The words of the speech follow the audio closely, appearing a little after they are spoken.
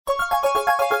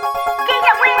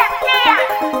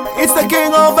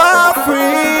king of Africa.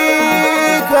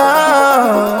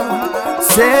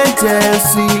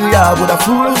 Sentencia with a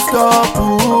full stop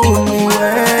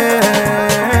anywhere.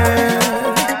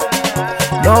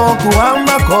 No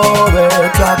kuamba kobe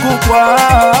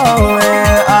takukwawe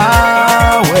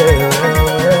awe.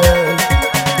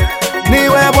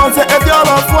 Niwe bonse if you're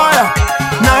on fire.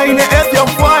 Nine if you're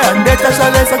fire. Ndeta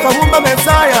shalesa kabumba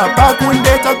messiah.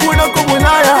 Bakundeta kuna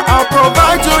kumunaya. I'll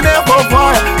provide you there for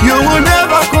fire. You will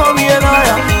never call me a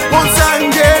liar.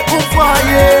 Unsanje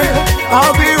ufire.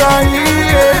 I'll be right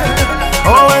here.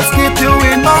 Always keep you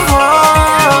in my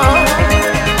heart.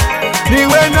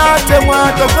 Niwe nate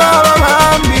mwata kama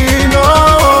mambino.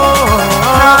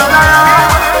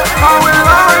 I will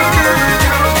always give you.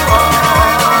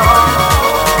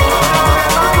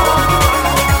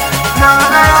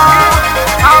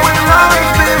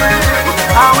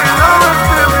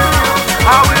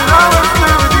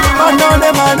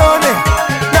 Manone,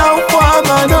 now for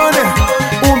manone,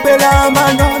 umpela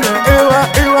manone,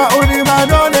 ewa uni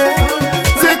manone,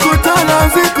 zikutana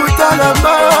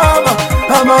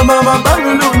mama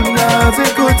baluluna,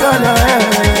 zikutana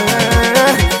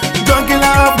Junkie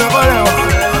love the oil,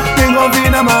 king of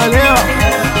vina maleo,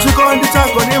 chikondi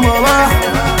chako ni mwa,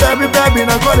 baby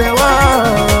na kolewa,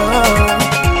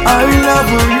 I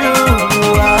love you,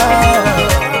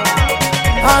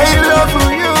 I love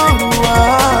you.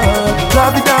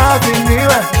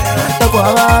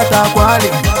 Takwali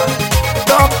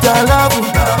Dr. Love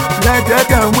let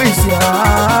them wish ya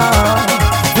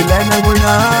Filena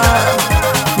guna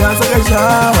Yansakasha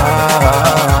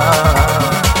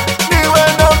Niwe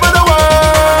number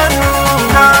one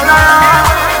Nalaya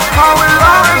I will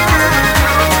always give you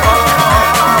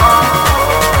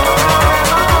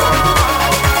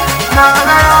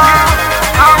Nalaya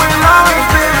I will always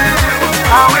give you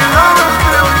I will always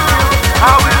give you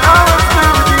I will always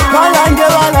give you Balange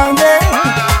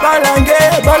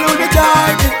baluni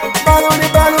tight, baluni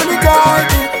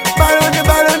tight.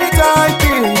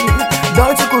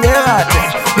 Don't you create?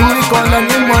 Uli konda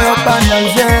ni moyo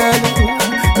pandanzelu,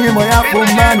 ni moyo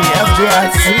kumani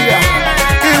FJIC.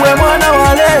 Iwe mwana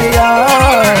waleya,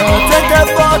 take a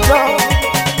photo,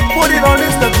 put it on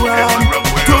Instagram.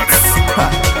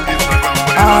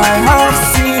 I have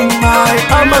seen my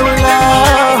umbrella,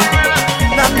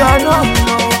 Nakano,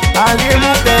 I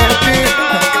live baby,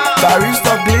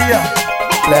 Barista Glia.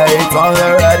 Play it on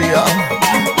the radio.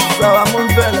 So I'm on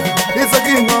fella. It's a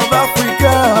king of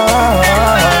Africa.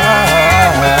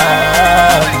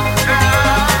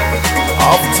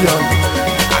 Off tune.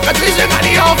 I got vision and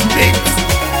the off beat.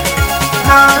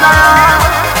 Nalaya,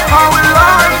 I will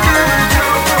always give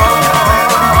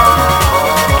you.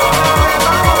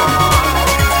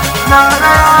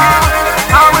 Nalaya,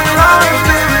 I will always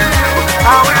give you.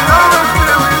 I will always give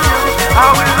you. I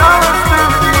will always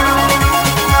give you.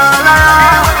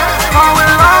 Nalaya. I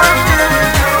will always give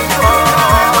you.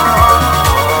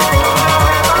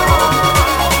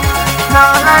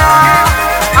 Nalaya.